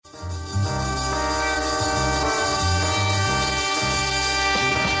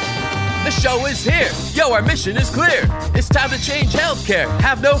The show is here. Yo, our mission is clear. It's time to change healthcare.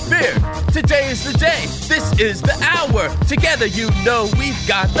 Have no fear. Today is the day. This is the hour. Together, you know we've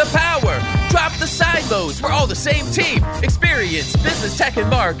got the power. Drop the silos. We're all the same team. Experience, business, tech, and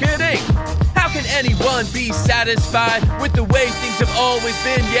marketing. How can anyone be satisfied with the way things have always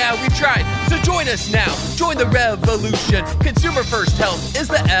been? Yeah, we've tried. So join us now. Join the revolution. Consumer first health is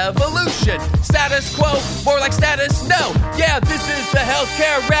the evolution. Status quo, more like status no. Yeah, this is the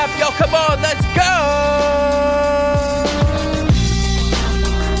healthcare rap. Y'all, come on, let's go.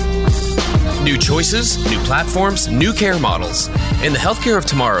 New choices, new platforms, new care models. In the healthcare of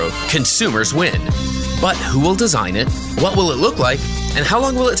tomorrow, consumers win. But who will design it? What will it look like? And how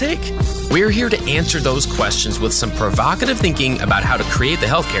long will it take? We're here to answer those questions with some provocative thinking about how to create the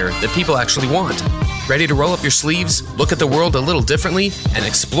healthcare that people actually want. Ready to roll up your sleeves, look at the world a little differently, and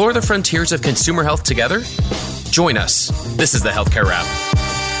explore the frontiers of consumer health together? Join us. This is the Healthcare Wrap.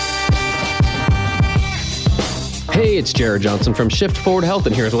 Hey, it's Jared Johnson from Shift Forward Health,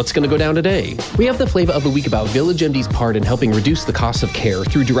 and here's what's going to go down today. We have the flavor of the week about VillageMD's part in helping reduce the cost of care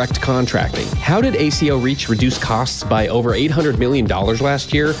through direct contracting. How did ACO REACH reduce costs by over $800 million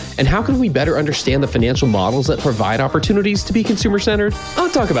last year? And how can we better understand the financial models that provide opportunities to be consumer-centered? I'll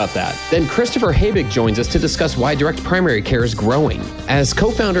talk about that. Then Christopher Habig joins us to discuss why direct primary care is growing. As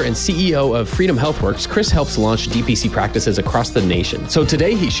co-founder and CEO of Freedom HealthWorks, Chris helps launch DPC practices across the nation. So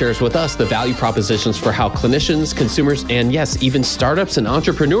today he shares with us the value propositions for how clinicians, consumers, and yes, even startups and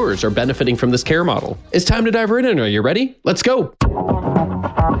entrepreneurs are benefiting from this care model. It's time to dive right in. Are you ready? Let's go.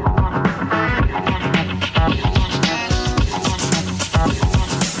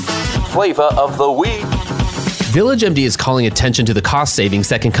 Flavor of the week. VillageMD is calling attention to the cost savings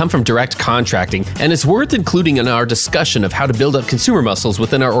that can come from direct contracting, and it's worth including in our discussion of how to build up consumer muscles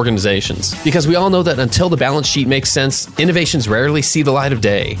within our organizations. Because we all know that until the balance sheet makes sense, innovations rarely see the light of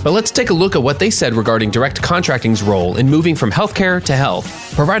day. But let's take a look at what they said regarding direct contracting's role in moving from healthcare to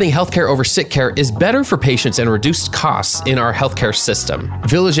health. Providing healthcare over sick care is better for patients and reduced costs in our healthcare system.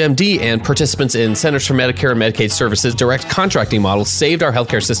 VillageMD and participants in Centers for Medicare and Medicaid Services direct contracting model saved our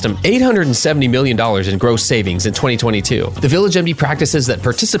healthcare system $870 million in gross savings in 2022. The VillageMD practices that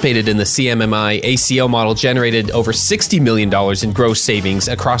participated in the CMMI ACO model generated over $60 million in gross savings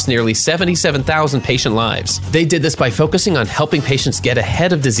across nearly 77,000 patient lives. They did this by focusing on helping patients get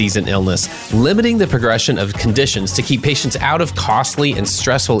ahead of disease and illness, limiting the progression of conditions to keep patients out of costly and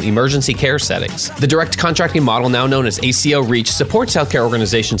stressful emergency care settings. The direct contracting model, now known as ACO REACH, supports healthcare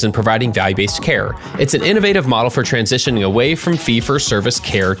organizations in providing value-based care. It's an innovative model for transitioning away from fee-for-service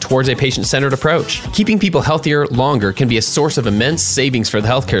care towards a patient-centered approach. Keeping people healthier longer can be a source of immense savings for the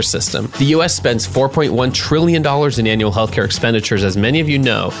healthcare system. The U.S. spends $4.1 trillion in annual healthcare expenditures, as many of you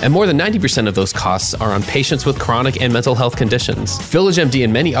know, and more than 90% of those costs are on patients with chronic and mental health conditions. VillageMD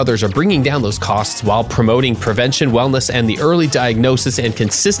and many others are bringing down those costs while promoting prevention, wellness, and the early diagnosis and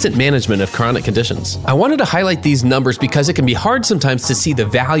consistent management of chronic conditions. I wanted to highlight these numbers because it can be hard sometimes to see the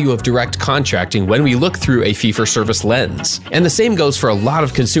value of direct contracting when we look through a fee-for-service lens. And the same goes for a lot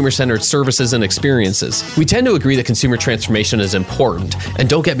of consumer-centered services and experiences. We tend to agree that consumer transformation is important. And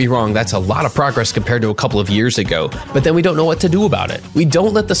don't get me wrong, that's a lot of progress compared to a couple of years ago. But then we don't know what to do about it. We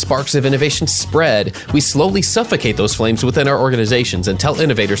don't let the sparks of innovation spread. We slowly suffocate those flames within our organizations and tell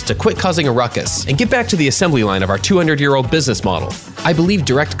innovators to quit causing a ruckus and get back to the assembly line of our 200-year-old business model. I believe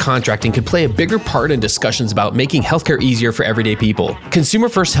direct contracting could play a bigger part in discussions about making healthcare easier for everyday people.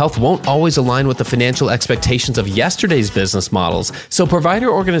 Consumer-first health won't always align with the financial expectations of yesterday's business models, so provider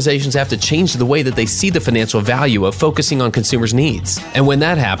organizations have to change the way that they see the financial value of focusing on consumers' needs. And when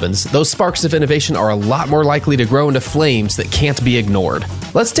that happens, those sparks of innovation are a lot more likely to grow into flames that can't be ignored.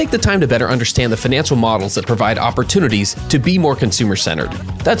 Let's take the time to better understand the financial models that provide opportunities to be more consumer-centered.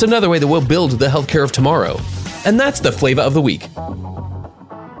 That's another way that we'll build the healthcare of tomorrow. And that's the flavor of the week.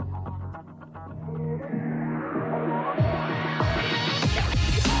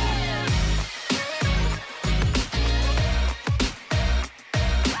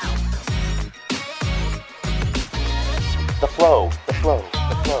 The flow.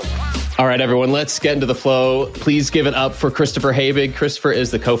 All right, everyone, let's get into the flow. Please give it up for Christopher Habig. Christopher is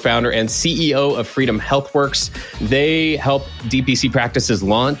the co-founder and CEO of Freedom HealthWorks. They help DPC practices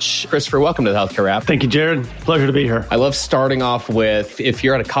launch. Christopher, welcome to the Healthcare Wrap. Thank you, Jared. Pleasure to be here. I love starting off with, if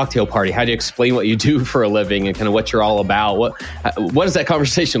you're at a cocktail party, how do you explain what you do for a living and kind of what you're all about? What does that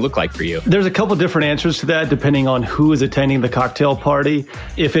conversation look like for you? There's a couple different answers to that depending on who is attending the cocktail party.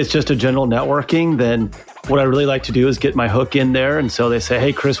 If it's just a general networking, then what I really like to do is get my hook in there. And so they say,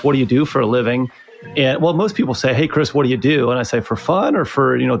 hey, Chris, what do you do for a living? And well, most people say, hey, Chris, what do you do? And I say, for fun or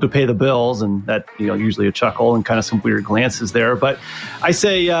for, to pay the bills? And that, usually a chuckle and kind of some weird glances there. But I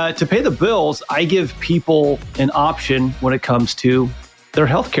say, to pay the bills, I give people an option when it comes to their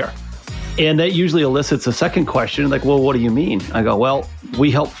healthcare. And that usually elicits a second question, like, well, what do you mean? I go, well,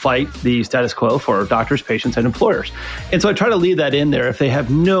 we help fight the status quo for doctors, patients, and employers. And so I try to leave that in there if they have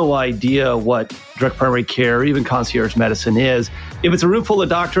no idea what direct primary care or even concierge medicine is. If it's a room full of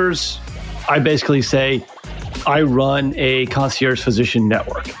doctors, I basically say, I run a concierge physician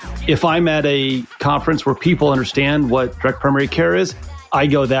network. If I'm at a conference where people understand what direct primary care is, I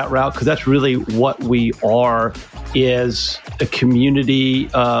go that route because that's really what we are, is a community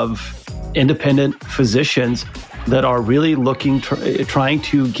of independent physicians that are really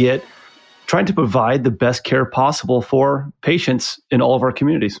trying to provide the best care possible for patients in all of our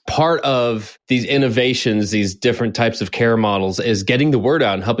communities. Part of these innovations, these different types of care models, is getting the word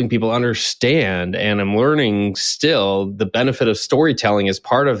out and helping people understand. And I'm learning still the benefit of storytelling is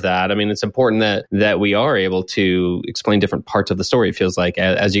part of that. I mean, it's important that we are able to explain different parts of the story, it feels like,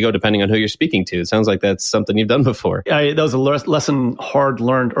 as you go, depending on who you're speaking to. It sounds like that's something you've done before. That was a lesson hard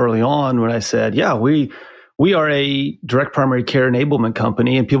learned early on when I said, yeah, we are a direct primary care enablement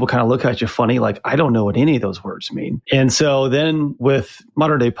company, and people kind of look at you funny, like, I don't know what any of those words mean. And so then with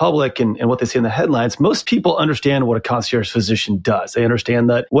modern day public and what they see in the headlines, most people understand what a concierge physician does. They understand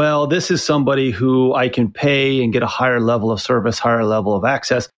that, well, this is somebody who I can pay and get a higher level of service, higher level of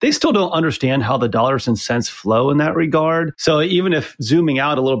access. They still don't understand how the dollars and cents flow in that regard. So even if zooming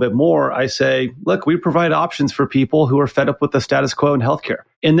out a little bit more, I say, look, we provide options for people who are fed up with the status quo in healthcare.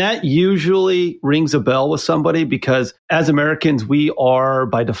 And that usually rings a bell with somebody because as Americans, we are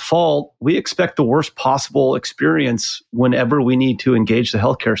by default, we expect the worst possible experience whenever we need to engage the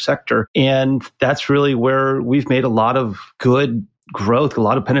healthcare sector. And that's really where we've made a lot of good growth, a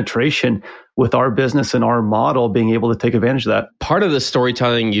lot of penetration with our business and our model, being able to take advantage of that. Part of the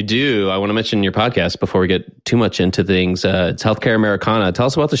storytelling you do, I want to mention your podcast before we get too much into things. It's Healthcare Americana. Tell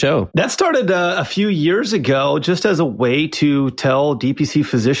us about the show. That started a few years ago just as a way to tell DPC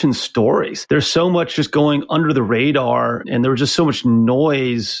physician stories. There's so much just going under the radar, and there was just so much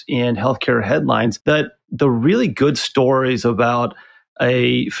noise in healthcare headlines that the really good stories about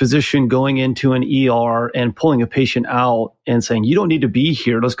a physician going into an ER and pulling a patient out and saying, you don't need to be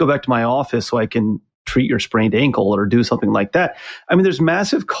here. Let's go back to my office so I can treat your sprained ankle or do something like that. I mean, there's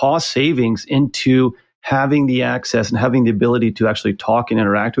massive cost savings into having the access and having the ability to actually talk and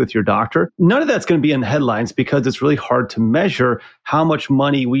interact with your doctor. None of that's going to be in the headlines because it's really hard to measure how much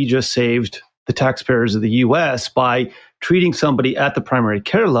money we just saved the taxpayers of the US by treating somebody at the primary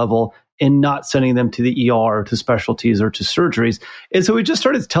care level and not sending them to the ER or to specialties or to surgeries. And so we just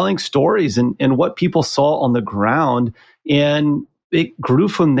started telling stories and what people saw on the ground, and it grew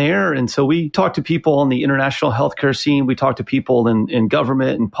from there. And so we talked to people on the international healthcare scene. We talked to people in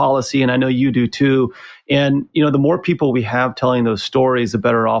government and policy, and I know you do too. And, the more people we have telling those stories, the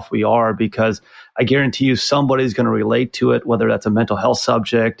better off we are, because I guarantee you somebody's going to relate to it, whether that's a mental health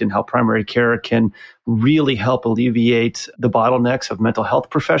subject and how primary care can really help alleviate the bottlenecks of mental health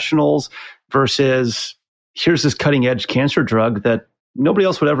professionals versus here's this cutting edge cancer drug that nobody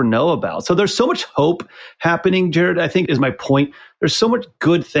else would ever know about. So there's so much hope happening, Jared, I think is my point. There's so much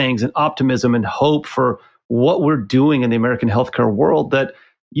good things and optimism and hope for what we're doing in the American healthcare world that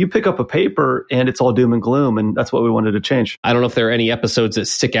you pick up a paper and it's all doom and gloom. And that's what we wanted to change. I don't know if there are any episodes that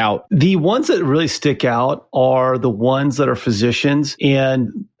stick out. The ones that really stick out are the ones that are physicians.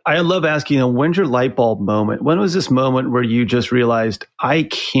 And I love asking them, when's your light bulb moment? When was this moment where you just realized I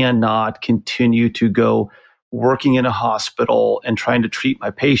cannot continue to go working in a hospital and trying to treat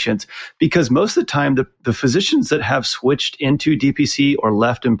my patients? Because most of the time, the physicians that have switched into DPC or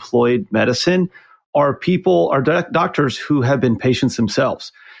left employed medicine are doctors who have been patients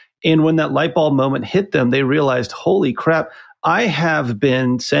themselves. And when that light bulb moment hit them, they realized, holy crap, I have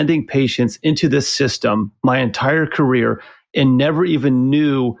been sending patients into this system my entire career and never even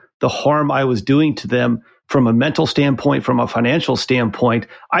knew the harm I was doing to them from a mental standpoint, from a financial standpoint.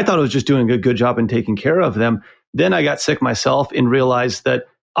 I thought I was just doing a good job in taking care of them. Then I got sick myself and realized that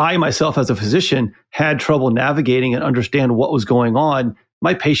I myself as a physician had trouble navigating and understand what was going on.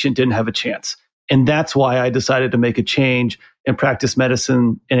 My patient didn't have a chance. And that's why I decided to make a change and practice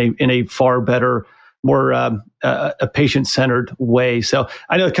medicine in a far better, more a patient-centered way. So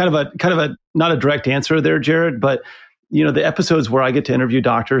I know kind of a not a direct answer there, Jared, but the episodes where I get to interview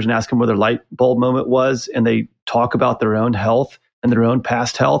doctors and ask them where their light bulb moment was, and they talk about their own health and their own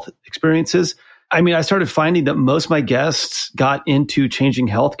past health experiences. I mean, I started finding that most of my guests got into changing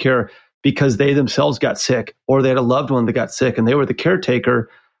healthcare because they themselves got sick or they had a loved one that got sick and they were the caretaker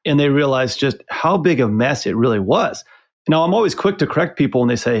and they realized just how big a mess it really was. Now, I'm always quick to correct people when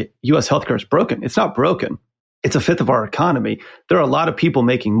they say U.S. healthcare is broken. It's not broken. It's a fifth of our economy. There are a lot of people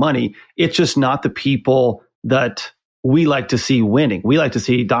making money. It's just not the people that we like to see winning. We like to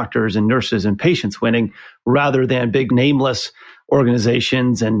see doctors and nurses and patients winning rather than big nameless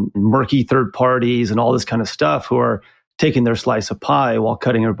organizations and murky third parties and all this kind of stuff who are taking their slice of pie while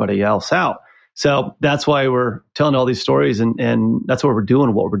cutting everybody else out. So that's why we're telling all these stories, and that's what we're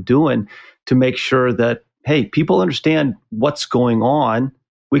doing to make sure that, hey, people understand what's going on.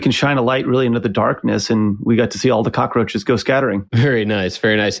 We can shine a light really into the darkness, and we got to see all the cockroaches go scattering. Very nice.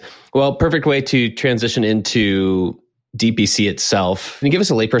 Very nice. Well, perfect way to transition into DPC itself. Can you give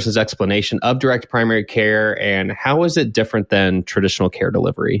us a layperson's explanation of direct primary care, and how is it different than traditional care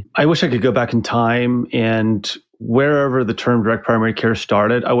delivery? I wish I could go back in time, and wherever the term direct primary care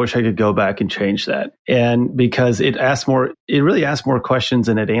started, I wish I could go back and change that. And because it really asks more questions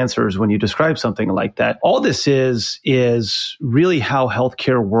than it answers when you describe something like that. All this is really how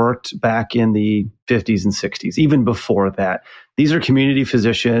healthcare worked back in the 50s and 60s, even before that. These are community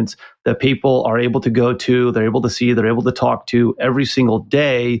physicians that people are able to go to, they're able to see, they're able to talk to every single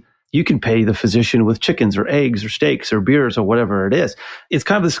day. You can pay the physician with chickens or eggs or steaks or beers or whatever it is. It's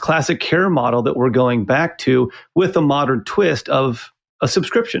kind of this classic care model that we're going back to with a modern twist of a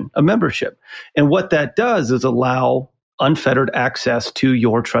subscription, a membership. And what that does is allow unfettered access to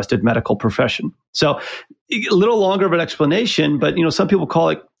your trusted medical profession. So a little longer of an explanation, but some people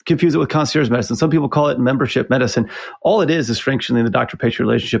confuse it with concierge medicine. Some people call it membership medicine. All it is strengthening the doctor-patient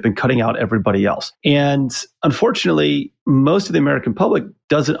relationship and cutting out everybody else. And unfortunately, most of the American public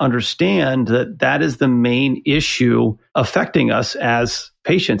doesn't understand that that is the main issue affecting us as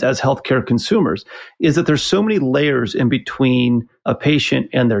patients, as healthcare consumers, is that there's so many layers in between a patient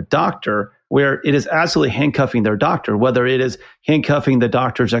and their doctor where it is absolutely handcuffing their doctor, whether it is handcuffing the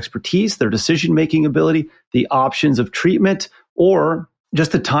doctor's expertise, their decision-making ability, the options of treatment, or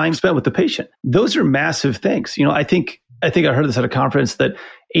just the time spent with the patient. Those are massive things. I think I heard this at a conference that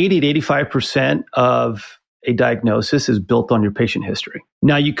 80 to 85% of a diagnosis is built on your patient history.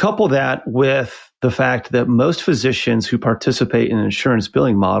 Now, you couple that with the fact that most physicians who participate in an insurance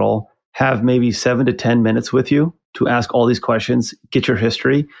billing model have maybe 7 to 10 minutes with you to ask all these questions, get your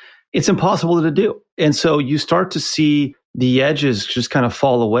history. It's impossible to do. And so you start to see the edges just kind of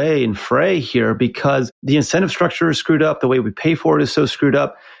fall away and fray here because the incentive structure is screwed up. The way we pay for it is so screwed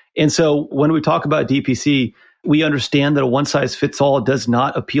up. And so when we talk about DPC, we understand that a one-size-fits-all does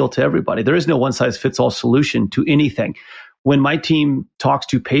not appeal to everybody. There is no one-size-fits-all solution to anything. When my team talks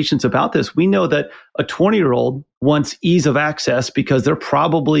to patients about this, we know that a 20-year-old wants ease of access because they're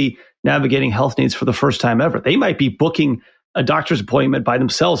probably navigating health needs for the first time ever. They might be booking a doctor's appointment by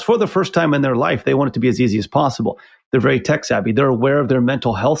themselves for the first time in their life. They want it to be as easy as possible. They're very tech savvy. They're aware of their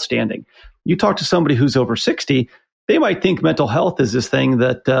mental health standing. You talk to somebody who's over 60, they might think mental health is this thing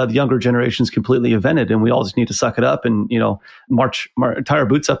that the younger generation's completely invented, and we all just need to suck it up and tie our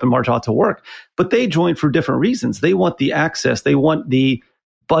boots up and march out to work. But they join for different reasons. They want the access. They want the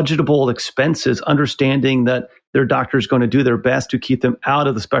budgetable expenses, understanding that their doctor is going to do their best to keep them out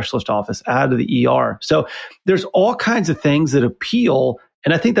of the specialist office, out of the ER. So there's all kinds of things that appeal.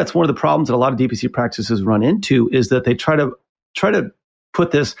 And I think that's one of the problems that a lot of DPC practices run into is that they try to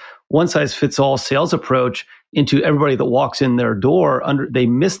put this one-size-fits-all sales approach into everybody that walks in their door. They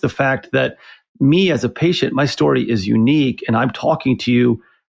miss the fact that me as a patient, my story is unique, and I'm talking to you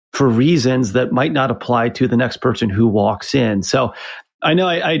for reasons that might not apply to the next person who walks in. So I know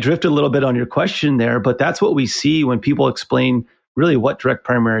I drifted a little bit on your question there, but that's what we see when people explain really what direct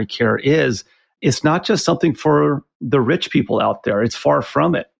primary care is. It's not just something for the rich people out there. It's far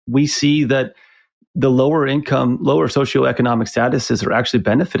from it. We see that the lower income, lower socioeconomic statuses are actually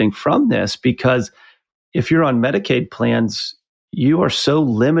benefiting from this because if you're on Medicaid plans, you are so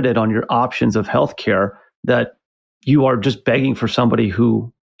limited on your options of healthcare that you are just begging for somebody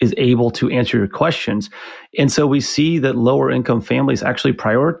who is able to answer your questions. And so we see that lower income families actually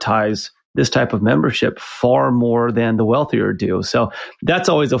prioritize this type of membership far more than the wealthier do. So that's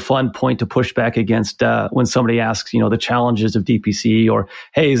always a fun point to push back against when somebody asks, the challenges of DPC or,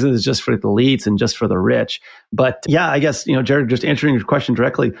 hey, is this just for the elites and just for the rich? But yeah, I guess, Jared, just answering your question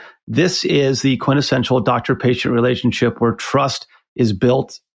directly, this is the quintessential doctor-patient relationship where trust is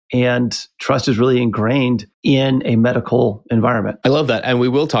built and trust is really ingrained in a medical environment. I love that. And we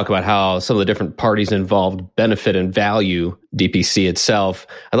will talk about how some of the different parties involved benefit and value DPC itself.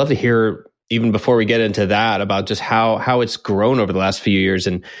 I'd love to hear, even before we get into that, about just how it's grown over the last few years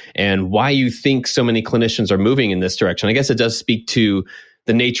and why you think so many clinicians are moving in this direction. I guess it does speak to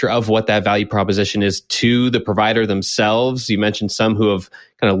the nature of what that value proposition is to the provider themselves. You mentioned some who have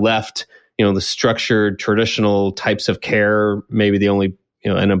kind of left, the structured traditional types of care, maybe the only,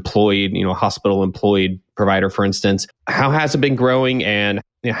 an employed, hospital employed provider, for instance. How has it been growing, and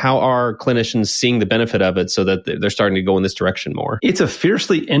how are clinicians seeing the benefit of it so that they're starting to go in this direction more? It's a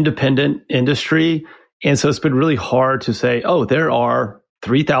fiercely independent industry. And so it's been really hard to say, oh, there are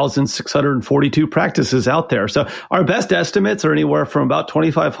 3,642 practices out there. So our best estimates are anywhere from about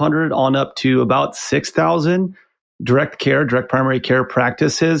 2,500 on up to about 6,000 direct primary care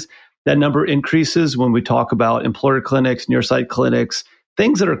practices. That number increases when we talk about employer clinics, near-site clinics,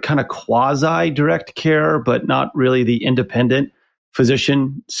 things that are kind of quasi-direct care, but not really the independent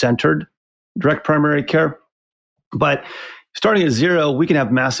physician-centered direct primary care. But starting at zero, we can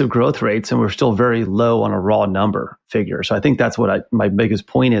have massive growth rates, and we're still very low on a raw number figure. So I think that's what my biggest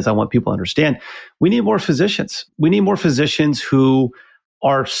point is. I want people to understand we need more physicians. We need more physicians who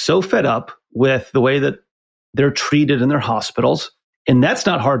are so fed up with the way that they're treated in their hospitals. And that's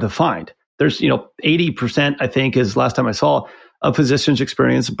not hard to find. There's, 80%, I think, is last time I saw, of physicians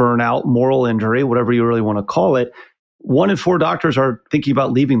experience burnout, moral injury, whatever you really want to call it. 1 in 4 doctors are thinking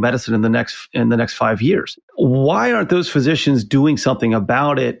about leaving medicine in the next 5 years. Why aren't those physicians doing something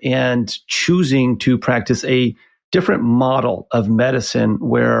about it and choosing to practice a different model of medicine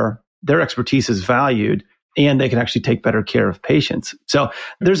where their expertise is valued and they can actually take better care of patients? So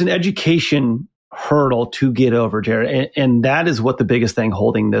there's an education hurdle to get over, Jared. And that is what the biggest thing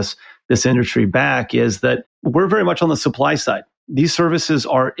holding this industry back is, that we're very much on the supply side. These services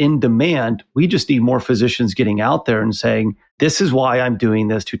are in demand. We just need more physicians getting out there and saying, this is why I'm doing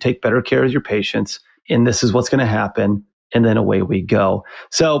this, to take better care of your patients, and this is what's going to happen. And then away we go.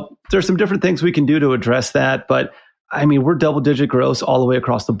 So there's some different things we can do to address that. But I mean, we're double-digit growth all the way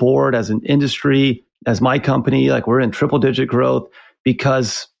across the board as an industry, as my company. Like, we're in triple-digit growth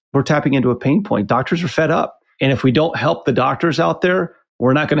because we're tapping into a pain point. Doctors are fed up. And if we don't help the doctors out there,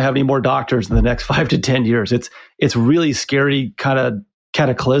 we're not going to have any more doctors in the next 5 to 10 years. It's really scary, kind of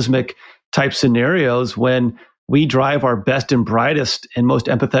cataclysmic type scenarios when we drive our best and brightest and most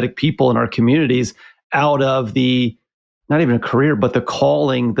empathetic people in our communities out of the, not even a career, but the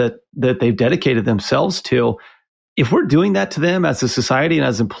calling that they've dedicated themselves to. If we're doing that to them as a society and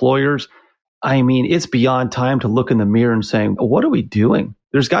as employers, I mean, it's beyond time to look in the mirror and saying, what are we doing?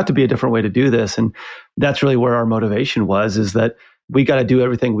 There's got to be a different way to do this. And that's really where our motivation was, is that we got to do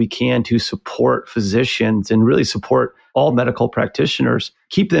everything we can to support physicians and really support all medical practitioners,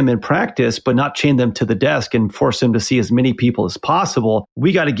 keep them in practice, but not chain them to the desk and force them to see as many people as possible.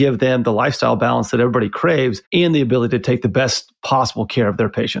 We got to give them the lifestyle balance that everybody craves and the ability to take the best possible care of their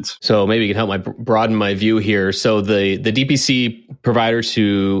patients. So maybe you can help broaden my view here. So the DPC providers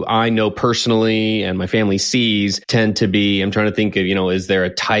who I know personally and my family sees tend to be, I'm trying to think of, is there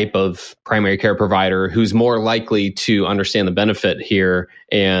a type of primary care provider who's more likely to understand the benefit here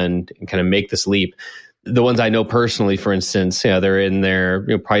and kind of make this leap? The ones I know personally, for instance, they're in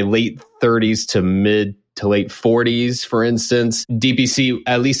their probably late 30s to mid to late 40s, for instance. DPC,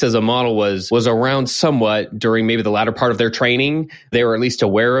 at least as a model, was around somewhat during maybe the latter part of their training. They were at least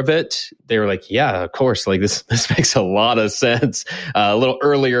aware of it. They were like, yeah, of course, like this makes a lot of sense. A little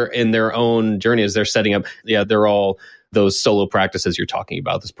earlier in their own journey as they're setting up, they're all those solo practices you're talking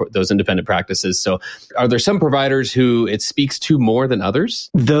about, those independent practices. So are there some providers who it speaks to more than others?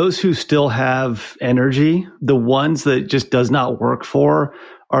 Those who still have energy, the ones that just does not work for,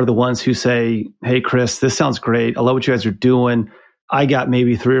 are the ones who say, hey, Chris, this sounds great. I love what you guys are doing. I got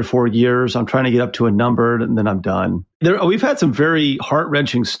maybe 3 or 4 years. I'm trying to get up to a number and then I'm done. We've had some very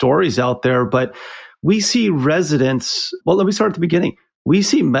heart-wrenching stories out there, but we see residents, well, let me start at the beginning. We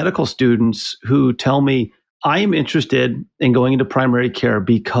see medical students who tell me, I am interested in going into primary care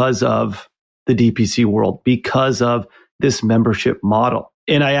because of the DPC world, because of this membership model.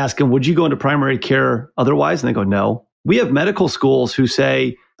 And I ask them, would you go into primary care otherwise? And they go, no. We have medical schools who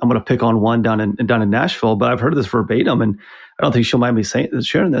say, I'm going to pick on one down in Nashville, but I've heard this verbatim, and I don't think she'll mind me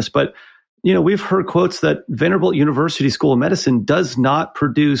sharing this. But we've heard quotes that Vanderbilt University School of Medicine does not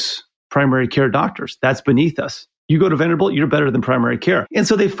produce primary care doctors. That's beneath us. You go to Vanderbilt, you're better than primary care. And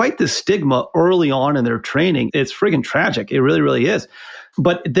so they fight this stigma early on in their training. It's friggin' tragic. It really, really is.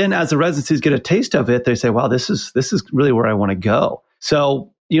 But then as the residencies get a taste of it, they say, wow, this is really where I want to go.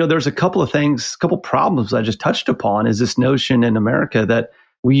 So, there's a couple of problems I just touched upon, is this notion in America that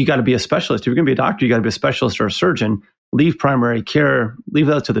you got to be a specialist. If you're going to be a doctor, you got to be a specialist or a surgeon. Leave primary care, leave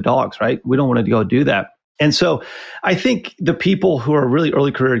that to the dogs, right? We don't want to go do that. And so I think the people who are really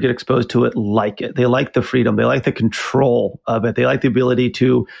early career get exposed to it like it. They like the freedom. They like the control of it. They like the ability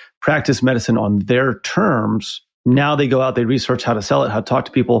to practice medicine on their terms Now they go out, they research how to sell it, how to talk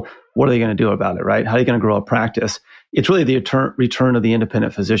to people. What are they going to do about it, right? How are you going to grow a practice? It's really the return of the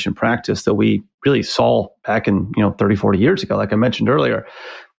independent physician practice that we really saw back in 30, 40 years ago, like I mentioned earlier.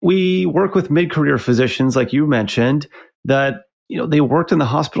 We work with mid-career physicians, like you mentioned, that they worked in the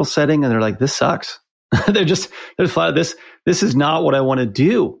hospital setting and they're like, this sucks. they're flat. This is not what I want to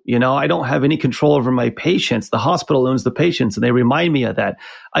do. I don't have any control over my patients. The hospital owns the patients, and they remind me of that.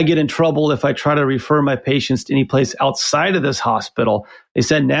 I get in trouble if I try to refer my patients to any place outside of this hospital. They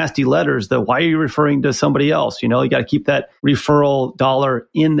send nasty letters that, why are you referring to somebody else? You got to keep that referral dollar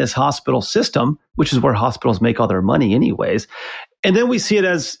in this hospital system, which is where hospitals make all their money anyways. And then we see it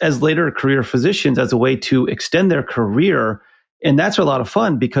as later career physicians as a way to extend their career. And that's a lot of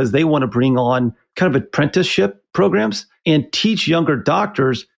fun because they want to bring on kind of apprenticeship programs and teach younger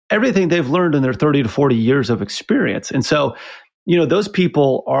doctors everything they've learned in their 30 to 40 years of experience. And so, those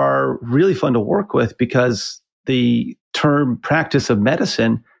people are really fun to work with because the term practice of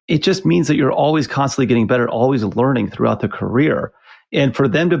medicine, it just means that you're always constantly getting better, always learning throughout the career. And for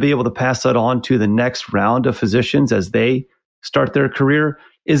them to be able to pass that on to the next round of physicians as they start their career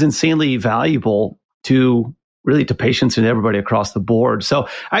is insanely valuable to patients and everybody across the board. So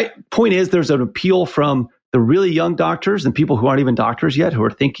point is, there's an appeal from the really young doctors and people who aren't even doctors yet who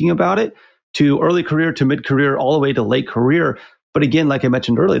are thinking about it, to early career, to mid-career, all the way to late career. But again, like I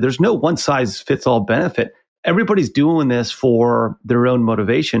mentioned earlier, there's no one-size-fits-all benefit. Everybody's doing this for their own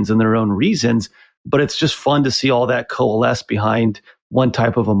motivations and their own reasons, but it's just fun to see all that coalesce behind one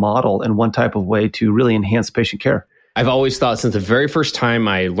type of a model and one type of way to really enhance patient care. I've always thought since the very first time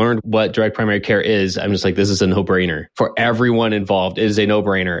I learned what direct primary care is, I'm just like, this is a no-brainer. For everyone involved, it is a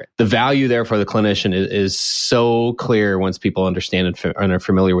no-brainer. The value there for the clinician is so clear once people understand and are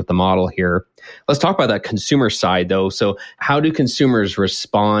familiar with the model here. Let's talk about that consumer side, though. So how do consumers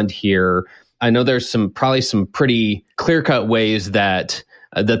respond here? I know there's probably some pretty clear-cut ways that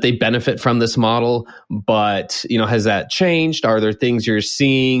they benefit from this model, but has that changed? Are there things you're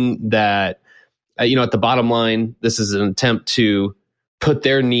seeing that at the bottom line, this is an attempt to put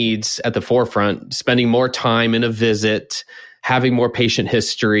their needs at the forefront, spending more time in a visit, having more patient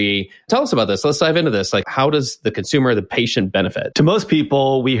history. Tell us about this. Let's dive into this. Like, how does the consumer, the patient benefit? To most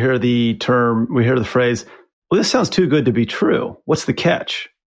people, we hear the phrase, well, this sounds too good to be true. What's the catch?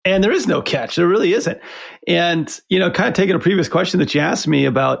 And there is no catch. There really isn't. And, kind of taking a previous question that you asked me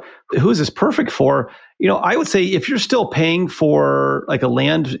about who is this perfect for, I would say if you're still paying for like a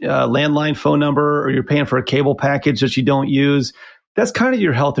landline phone number, or you're paying for a cable package that you don't use, that's kind of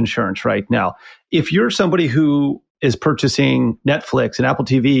your health insurance right now. If you're somebody who is purchasing Netflix and Apple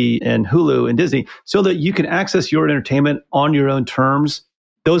TV and Hulu and Disney so that you can access your entertainment on your own terms,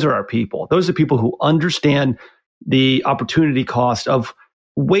 those are our people. Those are people who understand the opportunity cost of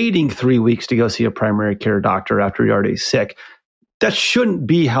waiting 3 weeks to go see a primary care doctor after you're already sick. That shouldn't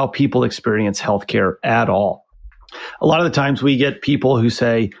be how people experience healthcare at all. A lot of the times we get people who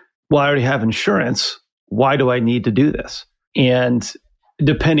say, well, I already have insurance. Why do I need to do this? And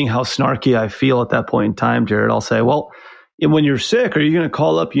depending how snarky I feel at that point in time, Jared, I'll say, well, when you're sick, are you going to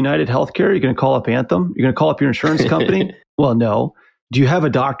call up United Healthcare? Are you going to call up Anthem? You're going to call up your insurance company? Well, no. Do you have a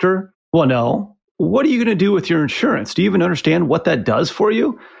doctor? Well, no. What are you going to do with your insurance? Do you even understand what that does for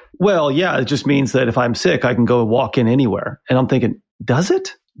you? Well, yeah, it just means that if I'm sick, I can go walk in anywhere. And I'm thinking, does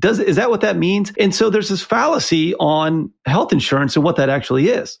it? Is that what that means? And so there's this fallacy on health insurance and what that actually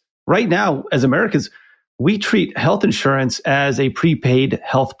is. Right now, as Americans, we treat health insurance as a prepaid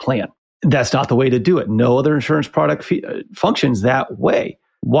health plan. That's not the way to do it. No other insurance product functions that way.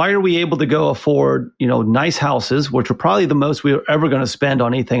 Why are we able to go afford, nice houses, which are probably the most we're ever going to spend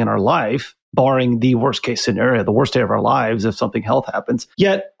on anything in our life, barring the worst case scenario, the worst day of our lives if something health happens.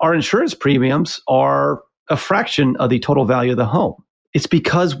 Yet our insurance premiums are a fraction of the total value of the home. It's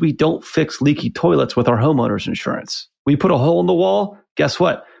because we don't fix leaky toilets with our homeowner's insurance. We put a hole in the wall, guess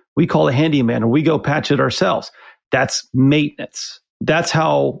what? We call a handyman or we go patch it ourselves. That's maintenance. That's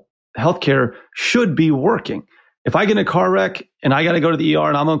how healthcare should be working. If I get in a car wreck and I got to go to the ER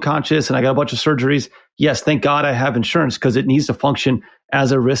and I'm unconscious and I got a bunch of surgeries, yes, thank God I have insurance because it needs to function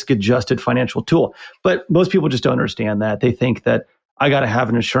as a risk-adjusted financial tool. But most people just don't understand that. They think that I got to have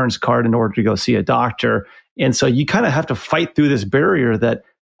an insurance card in order to go see a doctor. And so you kind of have to fight through this barrier that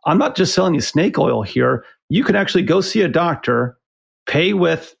I'm not just selling you snake oil here. You can actually go see a doctor, pay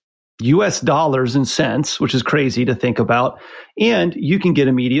with US dollars and cents, which is crazy to think about, and you can get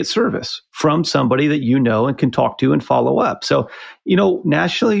immediate service from somebody that you know and can talk to and follow up. So,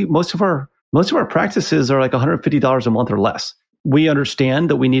 nationally, most of our practices are like $150 a month or less. We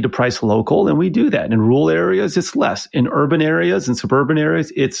understand that we need to price local, and we do that. In rural areas, it's less. In urban areas and suburban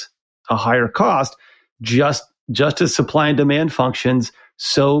areas, it's a higher cost, just just as supply and demand functions,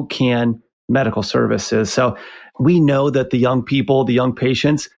 so can medical services. So we know that the young people, the young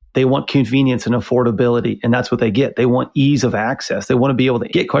patients, they want convenience and affordability, and that's what they get. They want ease of access. They want to be able to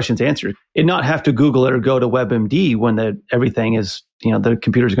get questions answered and not have to Google it or go to WebMD when everything is, the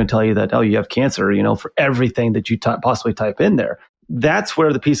computer's going to tell you that, oh, you have cancer, for everything that you possibly type in there. That's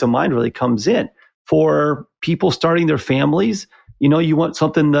where the peace of mind really comes in. For people starting their families, you want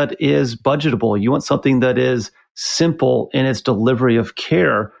something that is budgetable. You want something that is simple in its delivery of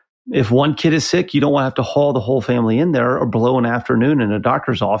care. If one kid is sick, you don't want to have to haul the whole family in there or blow an afternoon in a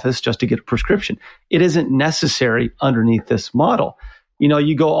doctor's office just to get a prescription. It isn't necessary underneath this model.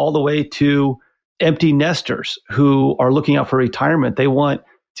 You go all the way to empty nesters who are looking out for retirement. They want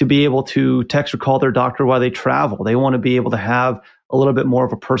to be able to text or call their doctor while they travel. They want to be able to have a little bit more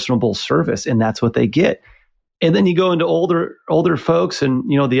of a personable service, and that's what they get. And then you go into older folks and,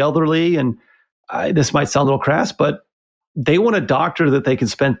 the elderly, and this might sound a little crass, but they want a doctor that they can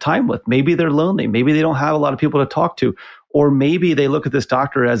spend time with. Maybe they're lonely. Maybe they don't have a lot of people to talk to. Or maybe they look at this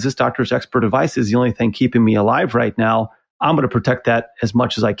doctor as this doctor's expert advice is the only thing keeping me alive right now. I'm going to protect that as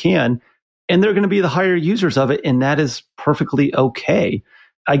much as I can. And they're going to be the higher users of it. And that is perfectly okay.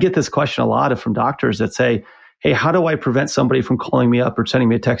 I get this question a lot from doctors that say, hey, how do I prevent somebody from calling me up or sending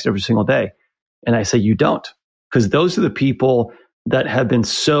me a text every single day? And I say, you don't. Because those are the people that have been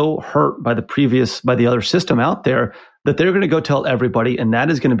so hurt by the other system out there that they're going to go tell everybody, and that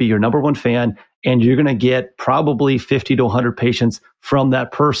is going to be your number one fan, and you're going to get probably 50 to 100 patients from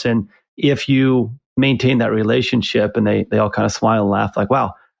that person if you maintain that relationship. And they all kind of smile and laugh like,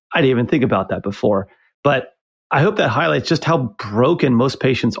 wow, I didn't even think about that before. But I hope that highlights just how broken most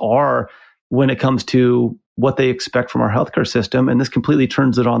patients are when it comes to what they expect from our healthcare system. And this completely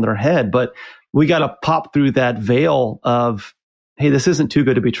turns it on their head. But we got to pop through that veil of, hey, this isn't too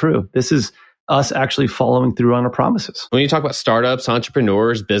good to be true. This is us actually following through on our promises. When you talk about startups,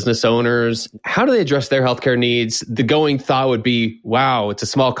 entrepreneurs, business owners, how do they address their healthcare needs? The going thought would be, wow, it's a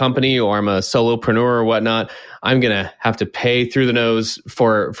small company, or I'm a solopreneur or whatnot. I'm going to have to pay through the nose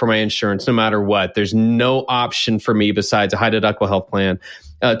for my insurance no matter what. There's no option for me besides a high deductible health plan.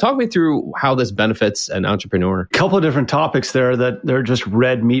 Talk me through how this benefits an entrepreneur. A couple of different topics there that they're just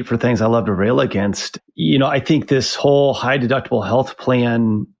red meat for things I love to rail against. I think this whole high deductible health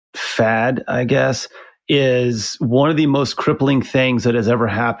plan fad, I guess, is one of the most crippling things that has ever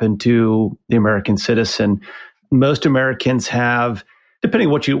happened to the American citizen. Most Americans have, depending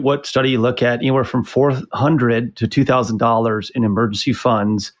on what study you look at, anywhere from $400 to $2,000 in emergency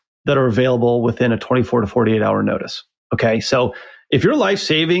funds that are available within a 24 to 48 hour notice. Okay, so if your life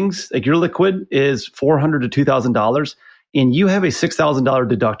savings, like your liquid, is $400 to $2,000, and you have a $6,000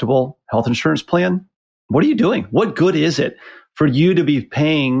 deductible health insurance plan, what are you doing? What good is it for you to be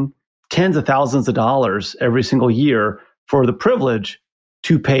paying tens of thousands of dollars every single year for the privilege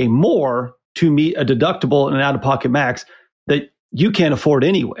to pay more to meet a deductible and an out-of-pocket max that you can't afford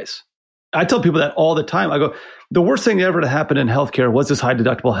anyways? I tell people that all the time. I go, the worst thing ever to happen in healthcare was this high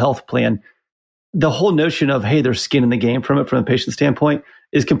deductible health plan. The whole notion of, hey, there's skin in the game from it from the patient standpoint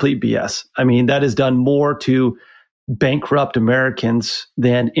is complete BS. I mean, that has done more to bankrupt Americans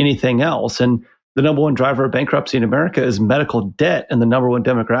than anything else. And the number one driver of bankruptcy in America is medical debt. And the number one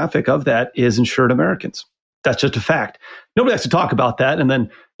demographic of that is insured Americans. That's just a fact. Nobody likes to talk about that. And then,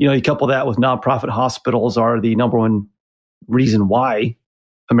 you couple that with nonprofit hospitals are the number one reason why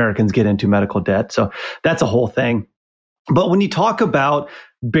Americans get into medical debt. So that's a whole thing. But when you talk about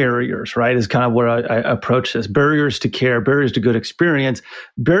barriers, right, is kind of where I approach this. Barriers to care, barriers to good experience,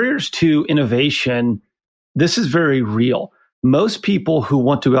 barriers to innovation. This is very real. Most people who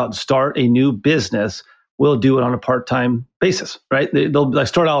want to go out and start a new business will do it on a part-time basis, right? They'll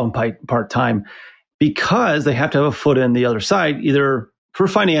start out on part-time because they have to have a foot in the other side, either for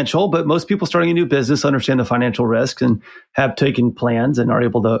financial, but most people starting a new business understand the financial risks and have taken plans and are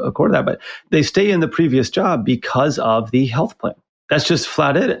able to accord that. But they stay in the previous job because of the health plan. That's just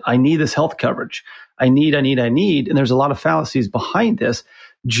flat it. I need this health coverage. I need. And there's a lot of fallacies behind this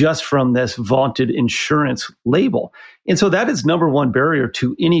just from this vaunted insurance label. And so that is number one barrier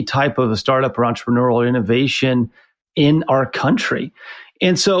to any type of a startup or entrepreneurial innovation in our country.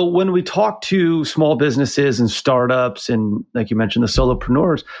 And so when we talk to small businesses and startups and, like you mentioned, the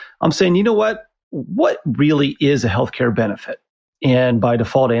solopreneurs, I'm saying, you know what really is a healthcare benefit? And by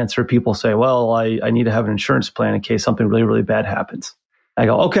default answer, people say, well, I need to have an insurance plan in case something really, really bad happens. I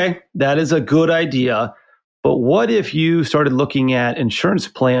go, okay, that is a good idea. But what if you started looking at insurance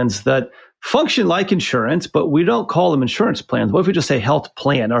plans that function like insurance, but we don't call them insurance plans? What if we just say health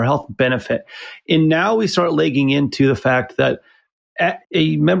plan or health benefit? And now we start legging into the fact that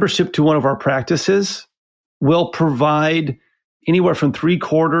a membership to one of our practices will provide anywhere from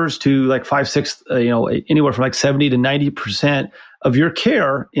 3/4 to like 5/6, anywhere from like 70 to 90% of your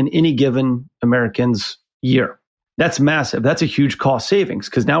care in any given American's year. That's massive. That's a huge cost savings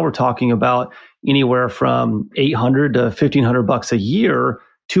because now we're talking about anywhere from $800 to $1,500 a year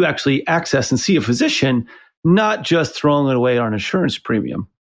to actually access and see a physician, not just throwing it away on insurance premium.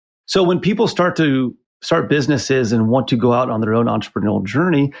 So when people start businesses and want to go out on their own entrepreneurial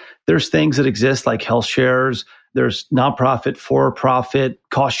journey, there's things that exist like health shares. There's nonprofit, for-profit,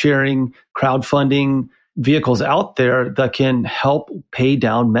 cost-sharing, crowdfunding vehicles out there that can help pay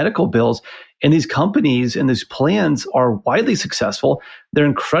down medical bills. And these companies and these plans are widely successful. They're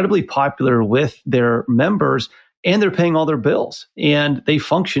incredibly popular with their members, and they're paying all their bills. And they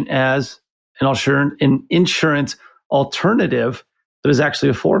function as an insurance alternative that is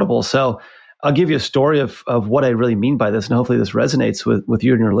actually affordable. So I'll give you a story of what I really mean by this, and hopefully this resonates with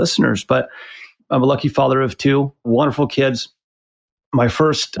you and your listeners. But I'm a lucky father of 2 wonderful kids. My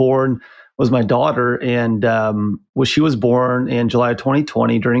firstborn was my daughter, and she was born in July of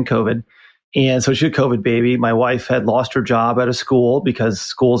 2020 during COVID. And so she's a COVID baby. My wife had lost her job at a school because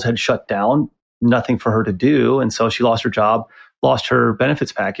schools had shut down, nothing for her to do. And so she lost her job, lost her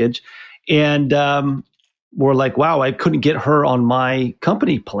benefits package. And we're like, wow, I couldn't get her on my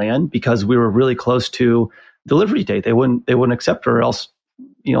company plan because we were really close to delivery date. They wouldn't accept her, or else,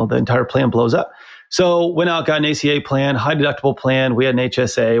 the entire plan blows up. So went out, got an ACA plan, high deductible plan. We had an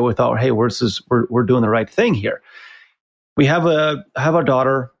HSA. We thought, hey, we're doing the right thing here. We have our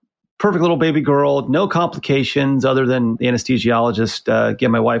daughter, perfect little baby girl, no complications other than the anesthesiologist gave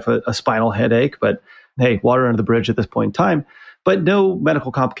my wife a spinal headache. But hey, water under the bridge at this point in time. But no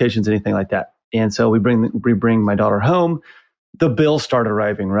medical complications, anything like that. And so we bring my daughter home. The bills start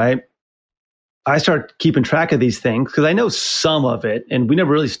arriving, right? I start keeping track of these things because I know some of it, and we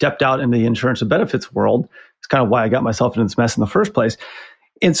never really stepped out into the insurance and benefits world. It's kind of why I got myself into this mess in the first place.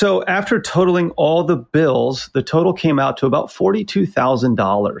 And so after totaling all the bills, the total came out to about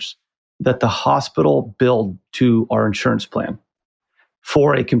 $42,000 that the hospital billed to our insurance plan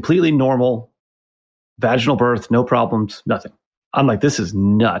for a completely normal vaginal birth, no problems, nothing. I'm like, this is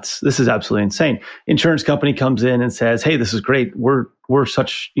nuts. This is absolutely insane. Insurance company comes in and says, hey, this is great. We're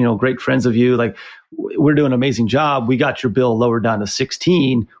such, great friends of you. Like, we're doing an amazing job. We got your bill lowered down to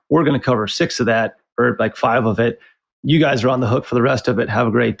 16. We're going to cover 6 of that, or like 5 of it. You guys are on the hook for the rest of it. Have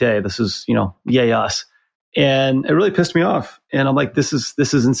a great day. This is, yay us. And it really pissed me off. And I'm like, this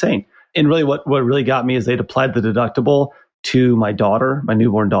is insane. And really what really got me is they'd applied the deductible to my daughter, my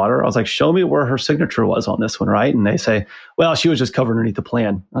newborn daughter. I was like, show me where her signature was on this one, right? And they say, well, she was just covered underneath the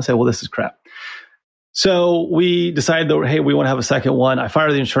plan. I say, well, this is crap. So we decided that, hey, we want to have a second one. I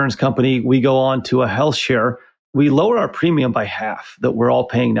fire the insurance company. We go on to a health share. We lower our premium by half that we're all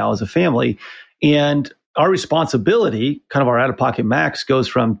paying now as a family. And our responsibility, kind of our out-of-pocket max, goes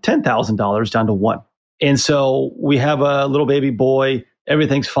from $10,000 down to $1,000. And so we have a little baby boy.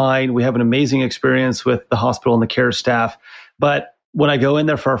 Everything's fine. We have an amazing experience with the hospital and the care staff. But when I go in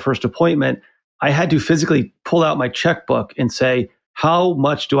there for our first appointment, I had to physically pull out my checkbook and say, how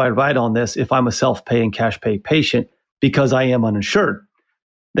much do I write on this if I'm a self-paying cash pay patient because I am uninsured?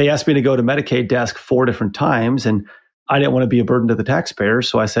 They asked me to go to Medicaid desk 4 different times, and I didn't want to be a burden to the taxpayers.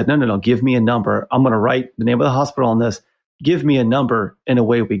 So I said, no, give me a number. I'm going to write the name of the hospital on this. Give me a number, and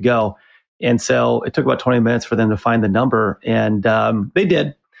away we go. And so it took about 20 minutes for them to find the number, and they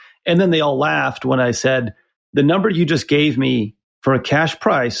did. And then they all laughed when I said, the number you just gave me for a cash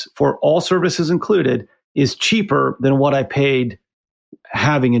price for all services included is cheaper than what I paid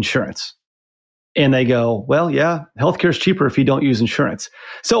having insurance. And they go, well, yeah, healthcare is cheaper if you don't use insurance.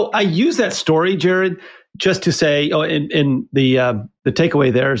 So I use that story, Jared, just to say, and the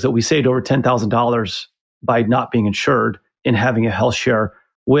takeaway there is that we saved over $10,000 by not being insured and having a health share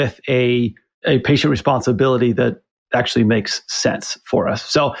with a patient responsibility that actually makes sense for us.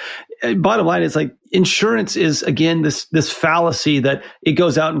 So bottom line is, like, insurance is, again, this fallacy that it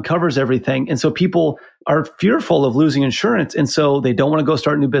goes out and covers everything. And so people are fearful of losing insurance. And so they don't want to go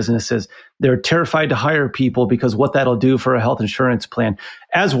start new businesses. They're terrified to hire people because what that'll do for a health insurance plan.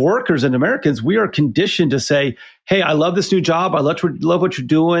 As workers and Americans, we are conditioned to say, hey, I love this new job. I love what you're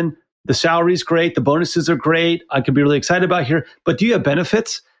doing. The salary's great. The bonuses are great. I could be really excited about here. But do you have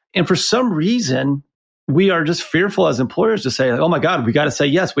benefits? And for some reason, we are just fearful as employers to say, oh my God, we got to say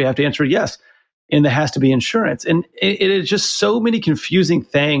yes. We have to answer yes. And there has to be insurance. And it is just so many confusing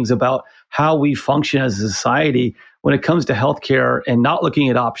things about how we function as a society when it comes to healthcare and not looking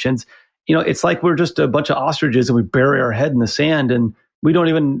at options. It's like we're just a bunch of ostriches and we bury our head in the sand and we don't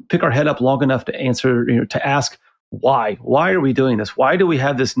even pick our head up long enough to answer, to ask, why? Why are we doing this? Why do we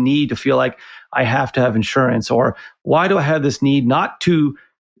have this need to feel like I have to have insurance? Or why do I have this need not to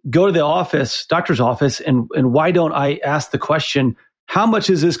go to the office, doctor's office, and why don't I ask the question, how much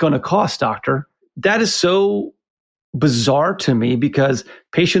is this going to cost, doctor? That is so bizarre to me because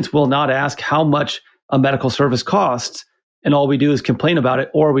patients will not ask how much a medical service costs, and all we do is complain about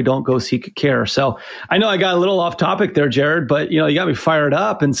it, or we don't go seek care. So I know I got a little off topic there, Jared, but you got me fired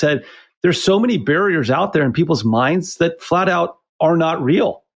up and said there's so many barriers out there in people's minds that flat out are not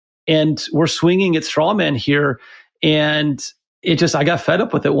real, and we're swinging at straw men here. And I got fed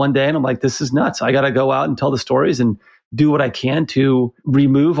up with it one day, and I'm like, this is nuts. I got to go out and tell the stories and do what I can to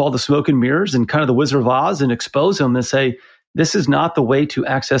remove all the smoke and mirrors and kind of the Wizard of Oz and expose them and say, this is not the way to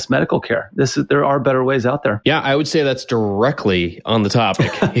access medical care. There are better ways out there. Yeah, I would say that's directly on the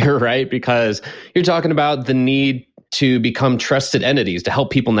topic here, right? Because you're talking about the need to become trusted entities to help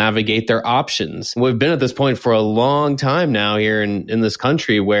people navigate their options. We've been at this point for a long time now here in this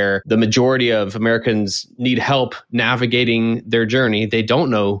country where the majority of Americans need help navigating their journey. They don't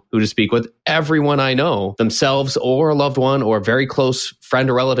know who to speak with. Everyone I know, themselves or a loved one or a very close friend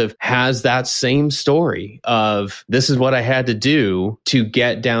or relative, has that same story of this is what I had to do to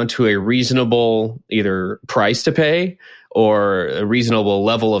get down to a reasonable either price to pay or a reasonable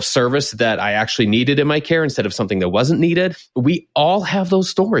level of service that I actually needed in my care instead of something that wasn't needed. We all have those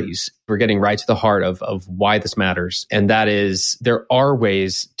stories. We're getting right to the heart of why this matters. And that is, there are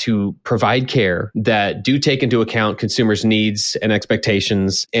ways to provide care that do take into account consumers' needs and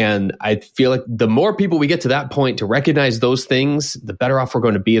expectations. And I feel like the more people we get to that point to recognize those things, the better off we're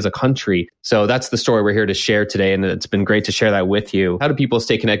going to be as a country. So that's the story we're here to share today. And it's been great to share that with you. How do people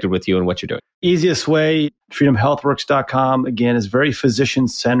stay connected with you and what you're doing? Easiest way, freedomhealthworks.com, again, is very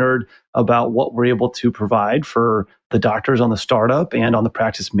physician-centered about what we're able to provide for the doctors on the startup and on the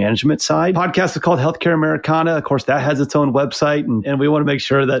practice management side. Podcast is called Healthcare Americana. Of course, that has its own website, and we want to make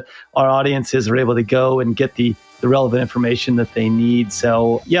sure that our audiences are able to go and get the relevant information that they need.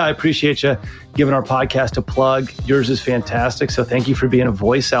 So yeah, I appreciate you giving our podcast a plug. Yours is fantastic. So thank you for being a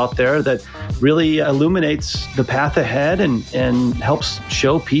voice out there that really illuminates the path ahead and helps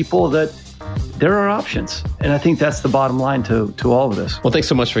show people that there are options. And I think that's the bottom line to all of this. Well, thanks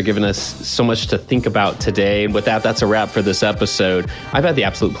so much for giving us so much to think about today. And with that, that's a wrap for this episode. I've had the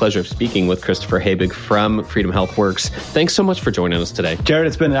absolute pleasure of speaking with Christopher Habig from Freedom Health Works. Thanks so much for joining us today. Jared,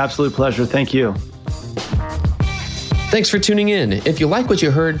 it's been an absolute pleasure. Thank you. Thanks for tuning in. If you like what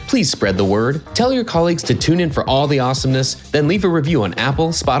you heard, please spread the word. Tell your colleagues to tune in for all the awesomeness, then leave a review on Apple,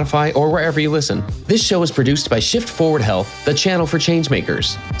 Spotify, or wherever you listen. This show is produced by Shift Forward Health, the channel for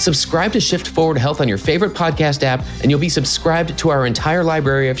changemakers. Subscribe to Shift Forward Health on your favorite podcast app, and you'll be subscribed to our entire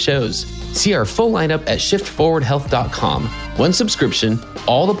library of shows. See our full lineup at shiftforwardhealth.com. One subscription,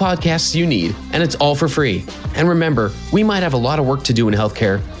 all the podcasts you need, and it's all for free. And remember, we might have a lot of work to do in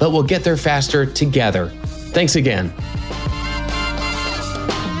healthcare, but we'll get there faster together. Thanks again.